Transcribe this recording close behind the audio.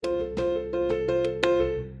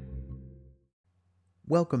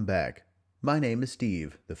Welcome back. My name is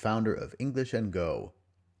Steve, the founder of English and Go.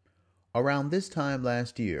 Around this time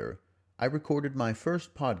last year, I recorded my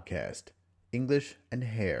first podcast, English and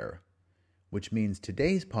Hair, which means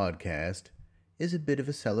today's podcast is a bit of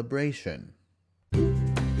a celebration.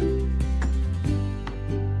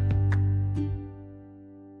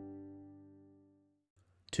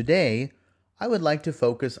 Today, I would like to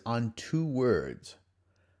focus on two words.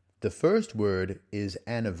 The first word is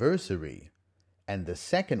anniversary, and the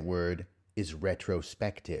second word is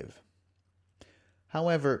retrospective.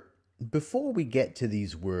 However, before we get to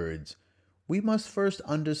these words, we must first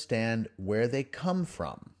understand where they come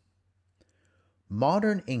from.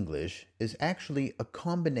 Modern English is actually a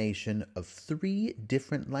combination of three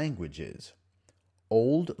different languages: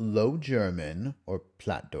 Old Low German, or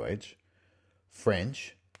Plattdeutsch,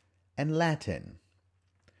 French, and Latin.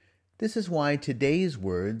 This is why today's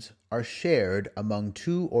words are shared among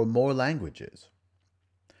two or more languages.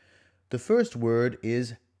 The first word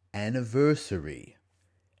is anniversary.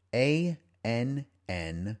 ANNIVERSARY.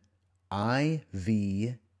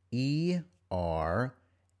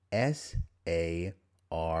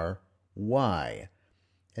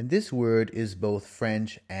 And this word is both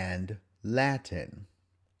French and Latin.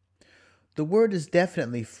 The word is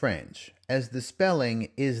definitely French, as the spelling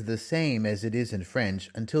is the same as it is in French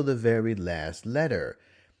until the very last letter.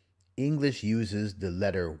 English uses the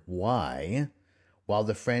letter Y, while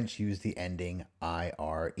the French use the ending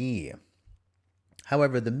IRE.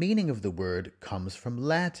 However, the meaning of the word comes from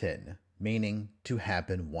Latin, meaning to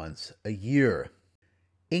happen once a year.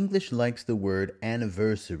 English likes the word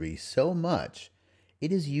anniversary so much,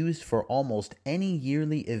 it is used for almost any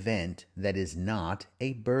yearly event that is not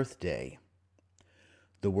a birthday.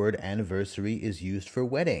 The word anniversary is used for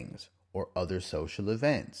weddings or other social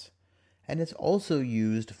events, and it's also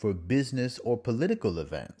used for business or political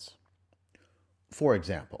events. For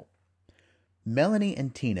example, Melanie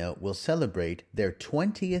and Tina will celebrate their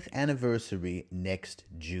 20th anniversary next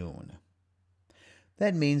June.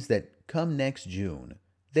 That means that come next June,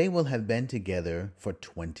 they will have been together for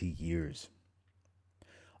 20 years.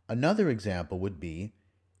 Another example would be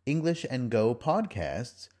English and Go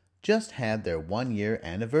podcasts just had their 1-year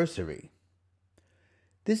anniversary.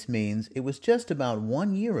 This means it was just about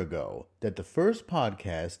 1 year ago that the first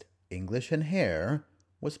podcast, English and Hair,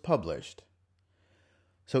 was published.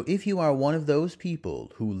 So if you are one of those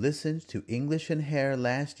people who listened to English and Hair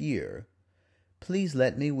last year, please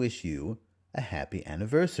let me wish you a happy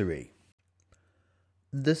anniversary.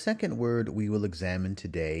 The second word we will examine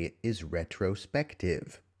today is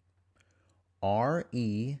retrospective.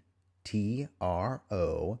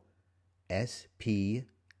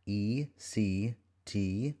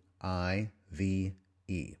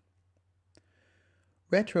 RETROSPECTIVE.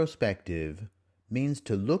 Retrospective means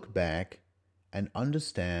to look back and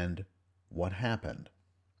understand what happened.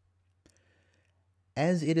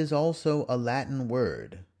 As it is also a Latin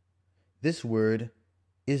word, this word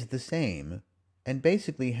is the same and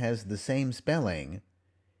basically has the same spelling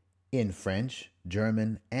in French,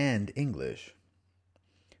 German, and English.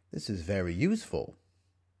 This is very useful.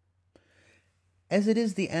 As it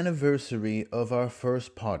is the anniversary of our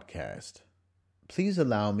first podcast, please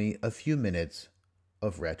allow me a few minutes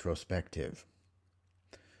of retrospective.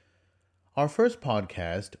 Our first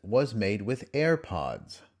podcast was made with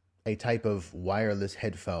AirPods, a type of wireless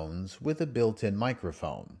headphones with a built-in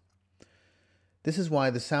microphone. This is why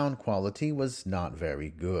the sound quality was not very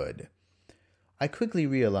good. I quickly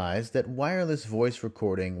realized that wireless voice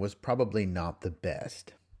recording was probably not the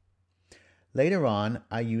best. Later on,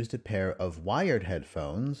 I used a pair of wired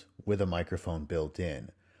headphones with a microphone built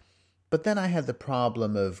in, but then I had the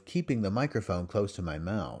problem of keeping the microphone close to my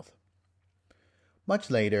mouth.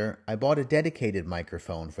 Much later, I bought a dedicated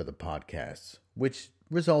microphone for the podcasts, which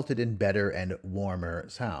resulted in better and warmer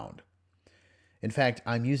sound. In fact,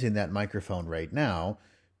 I'm using that microphone right now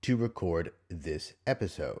to record this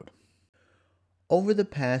episode. Over the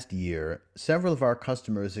past year, several of our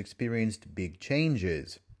customers experienced big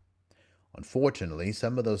changes. Unfortunately,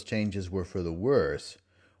 some of those changes were for the worse,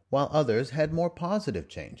 while others had more positive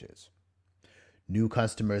changes. New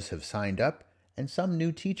customers have signed up, and some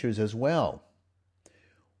new teachers as well.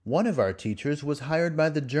 One of our teachers was hired by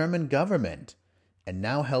the German government and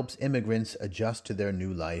now helps immigrants adjust to their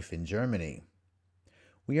new life in Germany.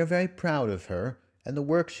 We are very proud of her and the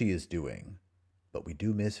work she is doing, but we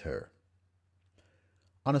do miss her.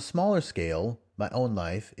 On a smaller scale, my own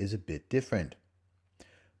life is a bit different.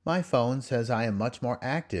 My phone says I am much more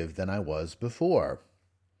active than I was before.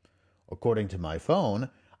 According to my phone,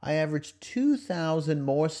 I averaged 2,000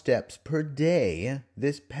 more steps per day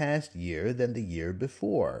this past year than the year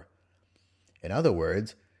before. In other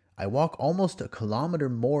words, I walk almost a kilometer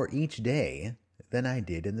more each day than I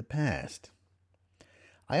did in the past.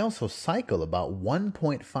 I also cycle about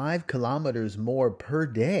 1.5 kilometers more per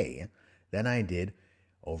day than I did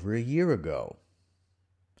over a year ago.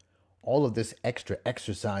 All of this extra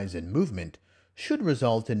exercise and movement should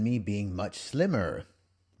result in me being much slimmer,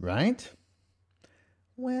 right?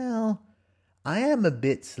 Well, I am a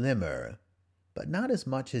bit slimmer, but not as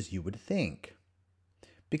much as you would think.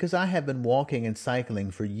 Because I have been walking and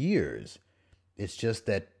cycling for years. It's just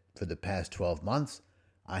that for the past 12 months,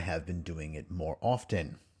 I have been doing it more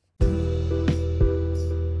often.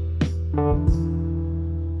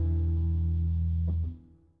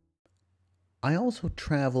 I also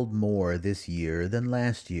traveled more this year than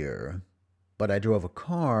last year, but I drove a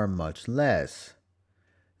car much less.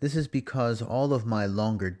 This is because all of my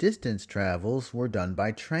longer distance travels were done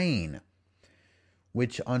by train,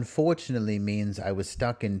 which unfortunately means I was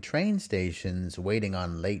stuck in train stations waiting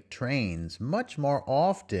on late trains much more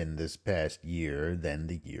often this past year than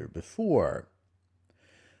the year before.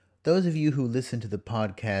 Those of you who listen to the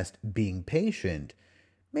podcast Being Patient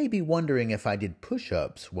may be wondering if I did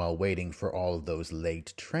push-ups while waiting for all of those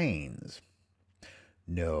late trains.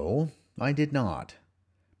 No, I did not,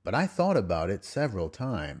 but I thought about it several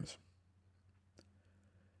times.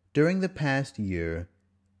 During the past year,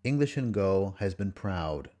 English & Go has been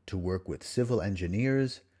proud to work with civil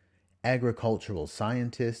engineers, agricultural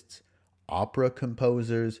scientists, opera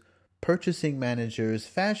composers, purchasing managers,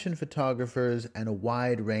 fashion photographers, and a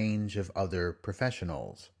wide range of other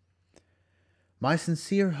professionals. My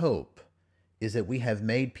sincere hope is that we have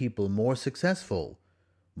made people more successful,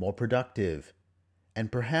 more productive,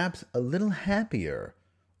 and perhaps a little happier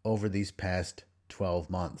over these past 12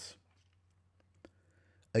 months.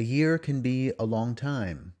 A year can be a long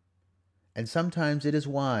time, and sometimes it is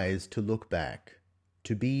wise to look back,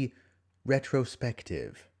 to be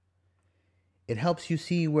retrospective. It helps you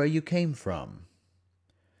see where you came from,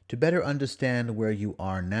 to better understand where you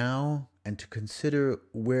are now, and to consider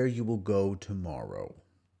where you will go tomorrow.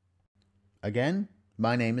 Again,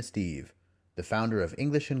 my name is Steve, the founder of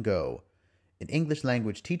English & Go, an English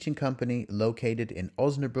language teaching company located in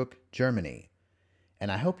Osnabrück, Germany, and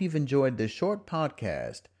I hope you've enjoyed this short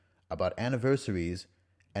podcast about anniversaries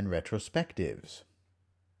and retrospectives.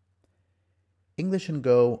 English &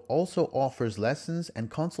 Go also offers lessons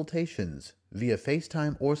and consultations via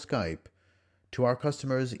FaceTime or Skype to our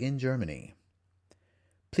customers in Germany.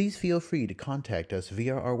 Please feel free to contact us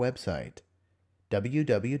via our website,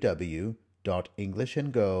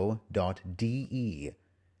 www.englishandgo.de,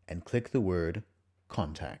 and click the word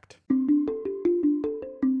Contact.